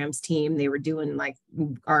programs team, they were doing like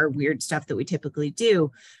our weird stuff that we typically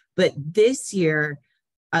do. But this year,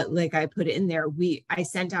 like I put it in there, I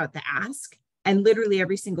sent out the ask, and literally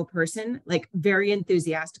every single person, like very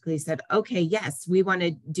enthusiastically said, okay, yes, we want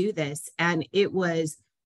to do this. And it was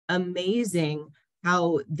amazing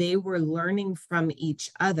how they were learning from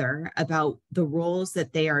each other about the roles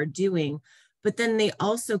that they are doing. But then they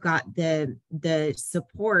also got the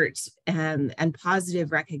support and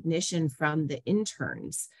positive recognition from the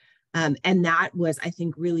interns. And that was, I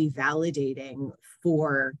think, really validating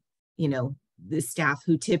for, the staff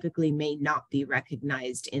who typically may not be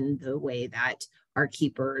recognized in the way that our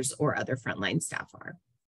keepers or other frontline staff are.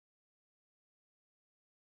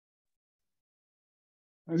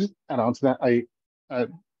 I just add on to that.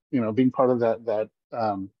 Being part of that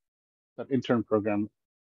intern program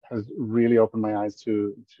has really opened my eyes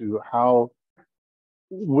to how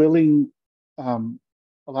willing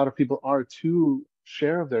a lot of people are to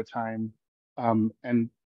share of their time, and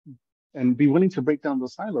be willing to break down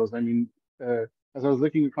those silos. I mean, as I was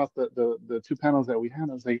looking across the two panels that we had,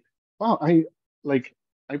 I was like, wow, I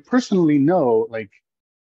personally know like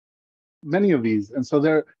many of these, and so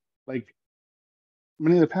they're like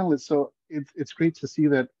many of the panelists. So it's great to see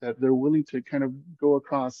that they're willing to kind of go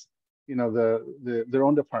across, you know, their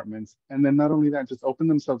own departments, and then not only that, just open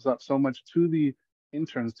themselves up so much to the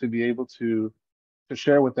interns to be able to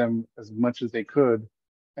share with them as much as they could.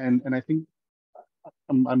 And I think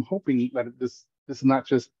I'm hoping that this is not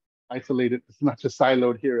just isolated, it's not just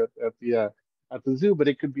siloed here at the zoo, but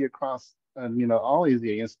it could be across you know, all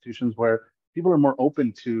AZA institutions where people are more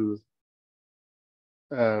open to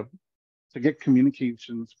get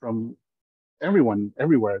communications from everyone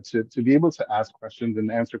everywhere, to be able to ask questions and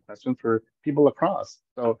answer questions for people across.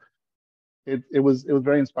 So it was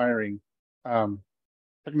very inspiring.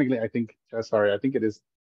 Technically, I think I think it is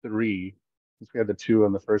 3, since we had the 2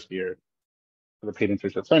 on the first year for the paid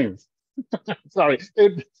internship. So anyways, sorry,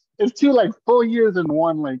 it's 2 like full years in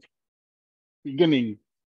one like beginning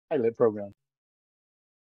pilot program.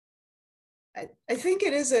 I think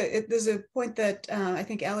it is there's a point that I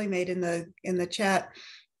think Ali made in the chat.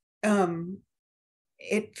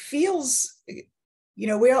 It feels, you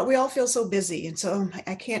know, we all feel so busy, and so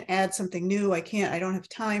I can't add something new. I don't have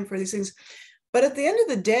time for these things. But at the end of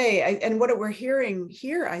the day, and what we're hearing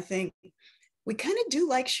here, I think we kind of do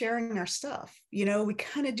like sharing our stuff. You know, we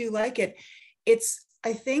kind of do like it. It's,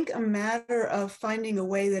 I think, a matter of finding a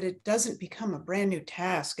way that it doesn't become a brand new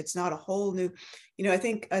task. It's not a whole new, you know, I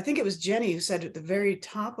think it was Jenny who said at the very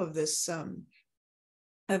top of this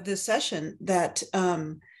session that,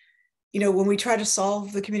 you know, when we try to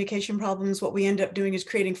solve the communication problems, what we end up doing is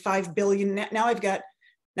creating 5 billion. Now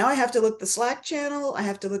I have to look at the Slack channel. I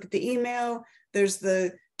have to look at the email. There's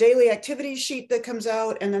the daily activities sheet that comes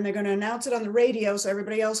out, and then they're going to announce it on the radio so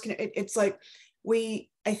everybody else can. It's like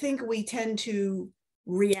I think we tend to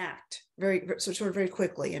react very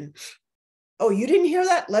quickly, and oh, you didn't hear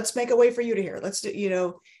that? Let's make a way for you to hear it. Let's do, you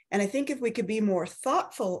know. And I think if we could be more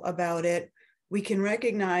thoughtful about it, we can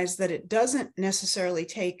recognize that it doesn't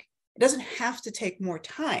have to take more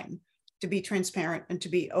time to be transparent and to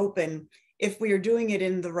be open if we are doing it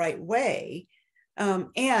in the right way.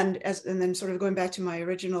 And then sort of going back to my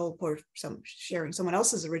original, or sharing someone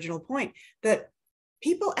else's original point, that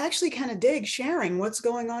people actually kind of dig sharing what's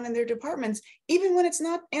going on in their departments, even when it's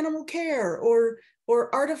not animal care or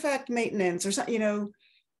artifact maintenance or something. You know,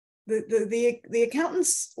 the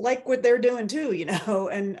accountants like what they're doing too, you know,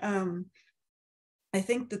 and I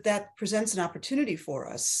think that presents an opportunity for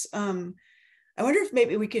us. I wonder if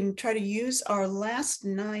maybe we can try to use our last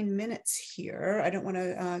 9 minutes here. I don't want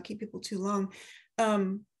to keep people too long.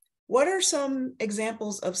 What are some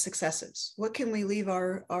examples of successes? What can we leave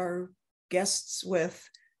our guests with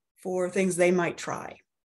for things they might try?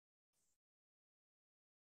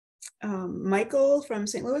 Michael from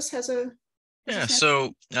St. Louis has a... Yeah,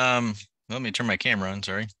 so let me turn my camera on,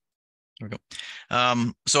 sorry. There we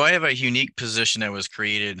go. So I have a unique position that was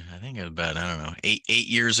created, I think about, I don't know, eight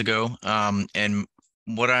years ago. And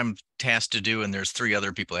what I'm tasked to do, and there's 3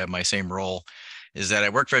 other people that have my same role, is that I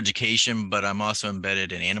work for education, but I'm also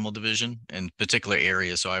embedded in animal division in particular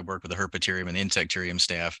areas. So I work with the herpetarium and insectarium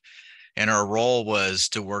staff. And our role was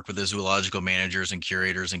to work with the zoological managers and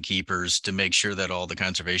curators and keepers to make sure that all the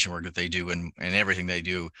conservation work that they do and everything they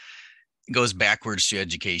do goes backwards to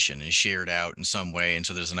education and shared out in some way. And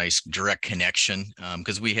so there's a nice direct connection,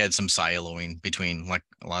 because we had some siloing between, like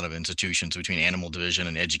a lot of institutions, between animal division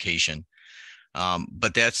and education.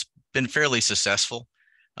 But that's been fairly successful.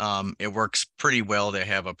 It works pretty well to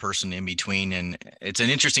have a person in between, and it's an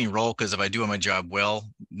interesting role because if I do my job well,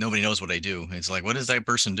 nobody knows what I do. It's like, what does that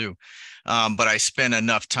person do? But I spend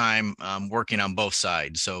enough time working on both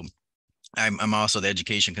sides. So I'm also the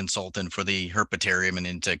education consultant for the herpetarium and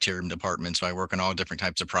insectarium department. So I work on all different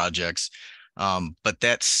types of projects. But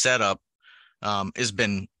that setup has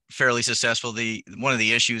been fairly successful. One of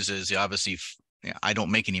the issues is obviously I don't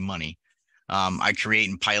make any money. I create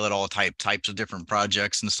and pilot all types of different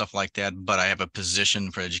projects and stuff like that, but I have a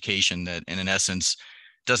position for education that in essence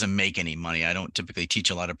doesn't make any money. I don't typically teach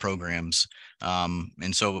a lot of programs.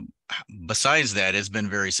 And so besides that, it's been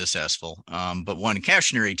very successful. But one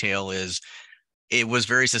cautionary tale is it was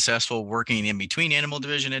very successful working in between animal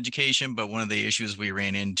division education. But one of the issues we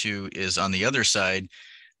ran into is on the other side,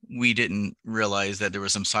 we didn't realize that there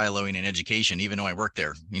was some siloing in education, even though I worked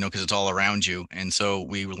there, because it's all around you. And so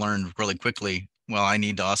we learned really quickly, well, I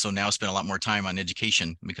need to also now spend a lot more time on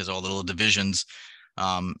education because all the little divisions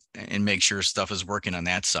and make sure stuff is working on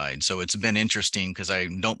that side. So it's been interesting because I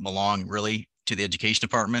don't belong really to the education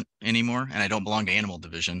department anymore, and I don't belong to animal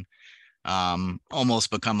division.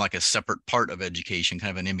 Almost become like a separate part of education,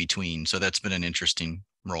 kind of an in-between. So that's been an interesting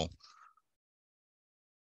role.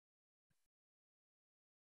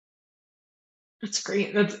 That's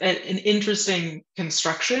great. That's an interesting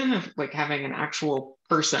construction of like having an actual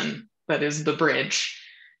person that is the bridge.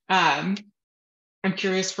 I'm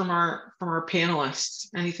curious from our panelists,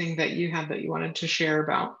 anything that you had that you wanted to share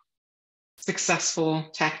about successful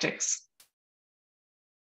tactics?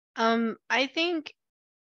 I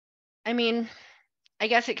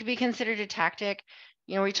guess it could be considered a tactic.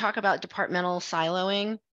 You know, we talk about departmental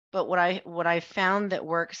siloing, but what I found that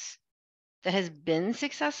works, that has been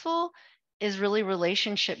successful, is really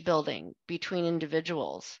relationship building between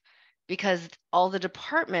individuals, because all the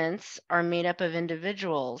departments are made up of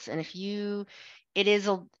individuals, and it is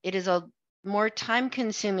a more time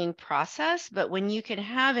consuming process, but when you can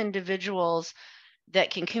have individuals that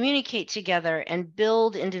can communicate together and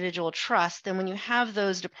build individual trust, then when you have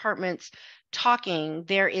those departments talking,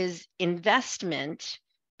 there is investment,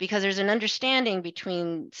 because there's an understanding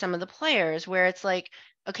between some of the players where it's like,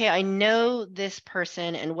 okay, I know this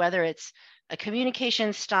person, and whether it's a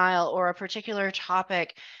communication style or a particular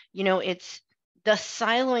topic, you know, it's the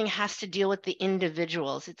siloing has to deal with the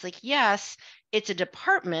individuals. It's like, yes, it's a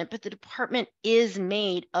department, but the department is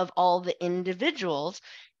made of all the individuals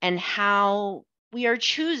and how we are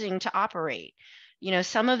choosing to operate. You know,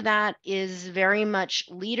 some of that is very much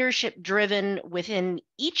leadership driven within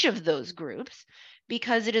each of those groups,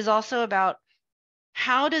 because it is also about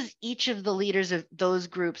how does each of the leaders of those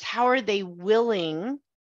groups, how are they willing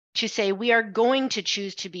to say, we are going to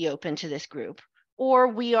choose to be open to this group, or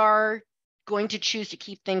we are going to choose to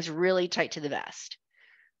keep things really tight to the vest.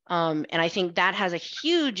 And I think that has a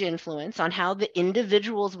huge influence on how the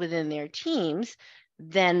individuals within their teams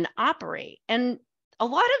then operate. And a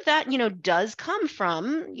lot of that, you know, does come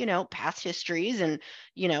from, you know, past histories and,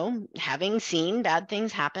 you know, having seen bad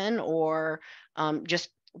things happen, or just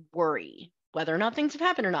worry, whether or not things have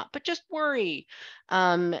happened or not, but just worry.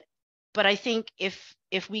 But I think if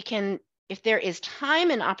there is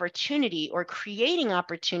time and opportunity, or creating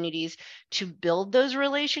opportunities to build those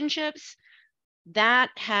relationships, that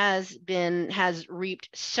has reaped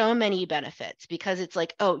so many benefits, because it's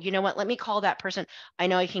like, oh, you know what, let me call that person. I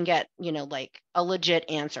know I can get, you know, like a legit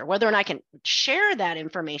answer, whether or not I can share that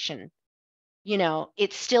information. You know,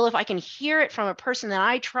 it's still, if I can hear it from a person that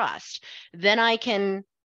I trust, then I can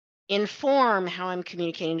inform how I'm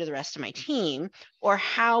communicating to the rest of my team, or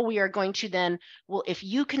how we are going to then, well, if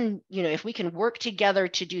you can, you know, if we can work together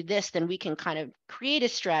to do this, then we can kind of create a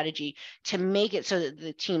strategy to make it so that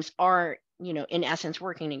the teams are, you know, in essence,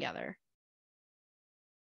 working together.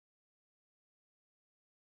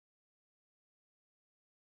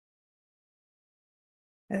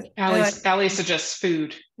 Allie suggests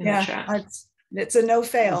food in the chat. It's a no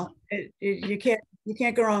fail. You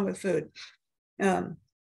can't go wrong with food.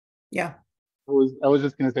 Yeah. I was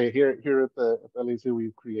just going to say, here at the LAC,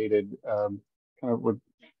 we've created kind of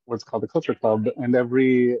what's called the Culture Club, and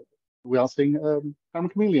we all sing I'm a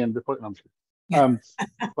Chameleon before. No, I'm kidding.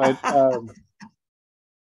 But so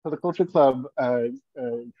the Culture Club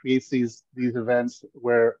creates these events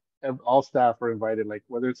where all staff are invited, like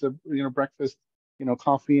whether it's a breakfast,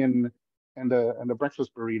 coffee and a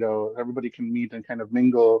breakfast burrito. Everybody can meet and kind of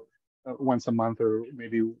mingle once a month, or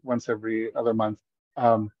maybe once every other month.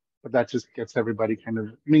 But that just gets everybody kind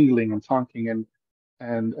of mingling and talking.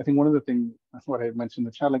 And I think one of the things, that's what I mentioned in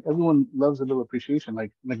the chat, like everyone loves a little appreciation,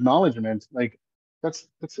 like an acknowledgement. Like that's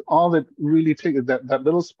all that really takes, that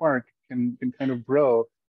little spark can kind of grow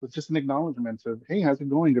with just an acknowledgement of, hey, how's it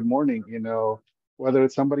going? Good morning. Whether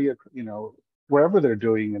it's somebody, wherever they're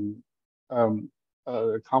doing, and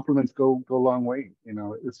compliments go a long way.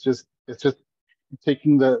 It's just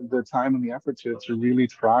taking the time and the effort to really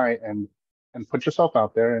try and put yourself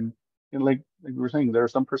out there. And like we were saying, there are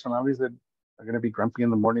some personalities that are going to be grumpy in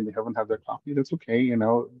the morning. They haven't had their coffee. That's okay.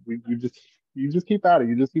 You just keep at it.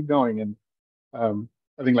 You just keep going. And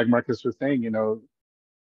I think, like Marcus was saying,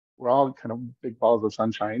 we're all kind of big balls of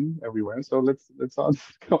sunshine everywhere. So let's all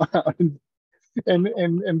go out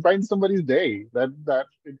and brighten somebody's day. That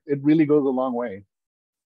it really goes a long way.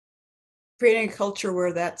 Creating a culture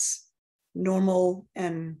where that's normal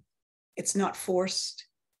and it's not forced.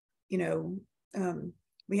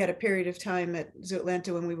 We had a period of time at Zoo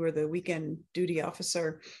Atlanta when we were the weekend duty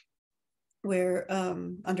officer, where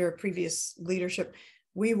under a previous leadership,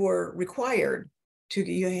 we were required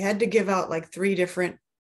you had to give out like 3 different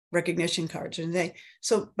recognition cards.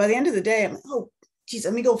 So by the end of the day, I'm like, oh, geez,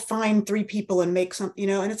 let me go find 3 people and make something,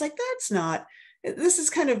 and it's like, this is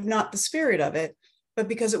kind of not the spirit of it. But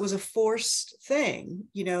because it was a forced thing,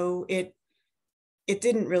 it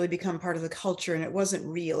didn't really become part of the culture, and it wasn't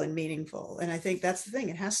real and meaningful. And I think that's the thing.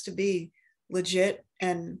 It has to be legit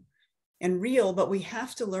and real, but we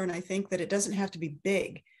have to learn, I think, that it doesn't have to be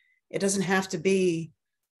big. It doesn't have to be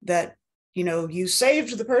that, you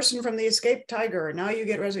saved the person from the escaped tiger, and now you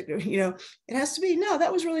get it has to be, no,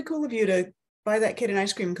 that was really cool of you to buy that kid an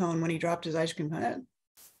ice cream cone when he dropped his ice cream cone.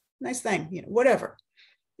 Nice thing, whatever.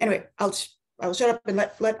 Anyway, I'll shut up and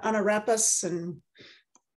let Anna wrap us. And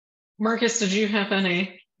Marcus, did you have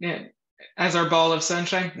any as our ball of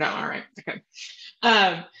sunshine? No, all right,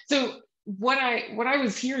 okay. So what I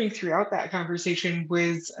was hearing throughout that conversation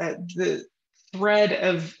was the thread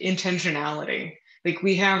of intentionality. Like,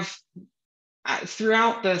 we have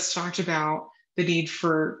throughout this talked about the need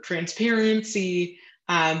for transparency,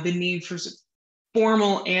 the need for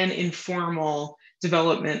formal and informal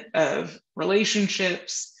development of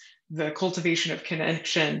relationships, the cultivation of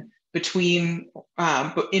connection between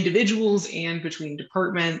individuals and between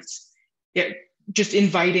departments, just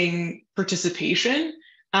inviting participation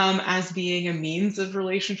as being a means of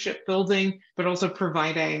relationship building, but also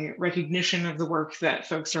providing recognition of the work that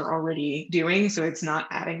folks are already doing, so it's not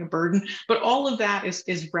adding a burden. But all of that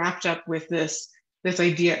is wrapped up with this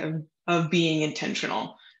idea of being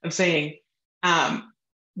intentional, of saying,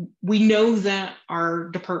 we know that our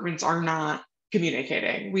departments are not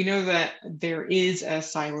communicating. We know that there is a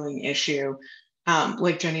siloing issue.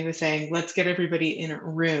 Like Jenny was saying, let's get everybody in a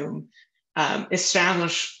room,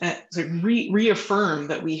 establish, reaffirm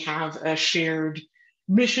that we have a shared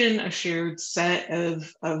mission, a shared set of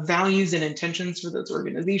values and intentions for this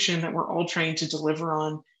organization that we're all trying to deliver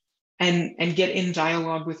on, and get in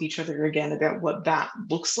dialogue with each other again about what that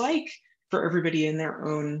looks like for everybody in their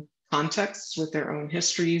own contexts, with their own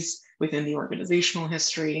histories within the organizational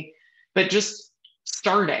history. But just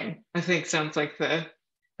starting, I think, sounds like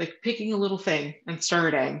picking a little thing and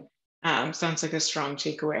starting sounds like a strong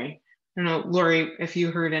takeaway. I don't know, Lori, if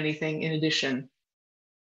you heard anything in addition.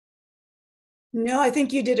 No, I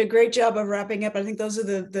think you did a great job of wrapping up. I think those are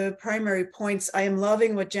the primary points. I am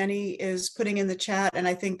loving what Jenny is putting in the chat, and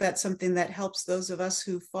I think that's something that helps those of us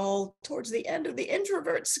who fall towards the end of the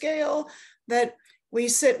introvert scale, that we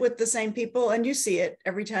sit with the same people, and you see it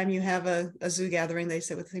every time you have a zoo gathering, they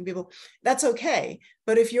sit with the same people. That's okay.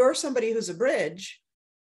 But if you're somebody who's a bridge,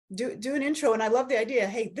 do an intro. And I love the idea,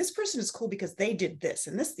 hey, this person is cool because they did this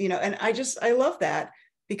and this, and I love that,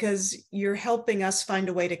 because you're helping us find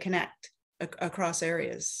a way to connect across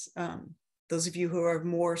areas. Those of you who are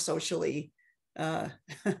more socially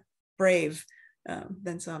brave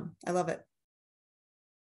than some. I love it.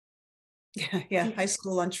 Yeah, high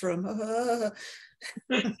school lunchroom.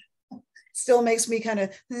 Still makes me kind of,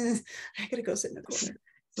 I gotta go sit in the corner.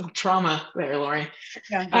 Some trauma there, Lori.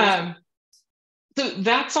 Yeah. So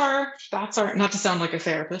that's our, not to sound like a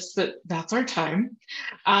therapist, but that's our time.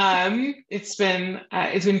 It's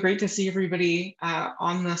been great to see everybody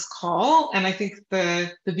on this call. And I think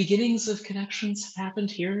the beginnings of connections have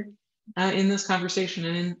happened here in this conversation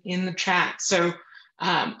and in the chat. So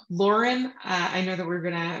Lauren, I know that we're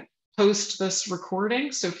gonna post this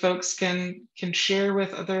recording so folks can share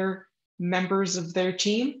with other members of their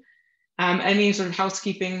team. Any sort of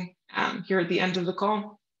housekeeping here at the end of the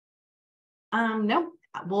call? No,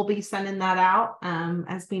 we'll be sending that out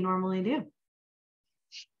as we normally do.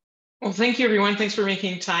 Well, thank you, everyone. Thanks for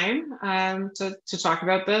making time to talk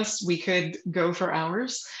about this. We could go for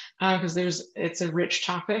hours because it's a rich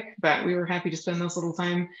topic, but we were happy to spend this little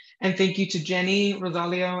time. And thank you to Jenny,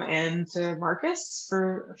 Rosalío, and to Marcus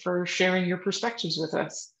for sharing your perspectives with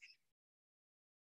us.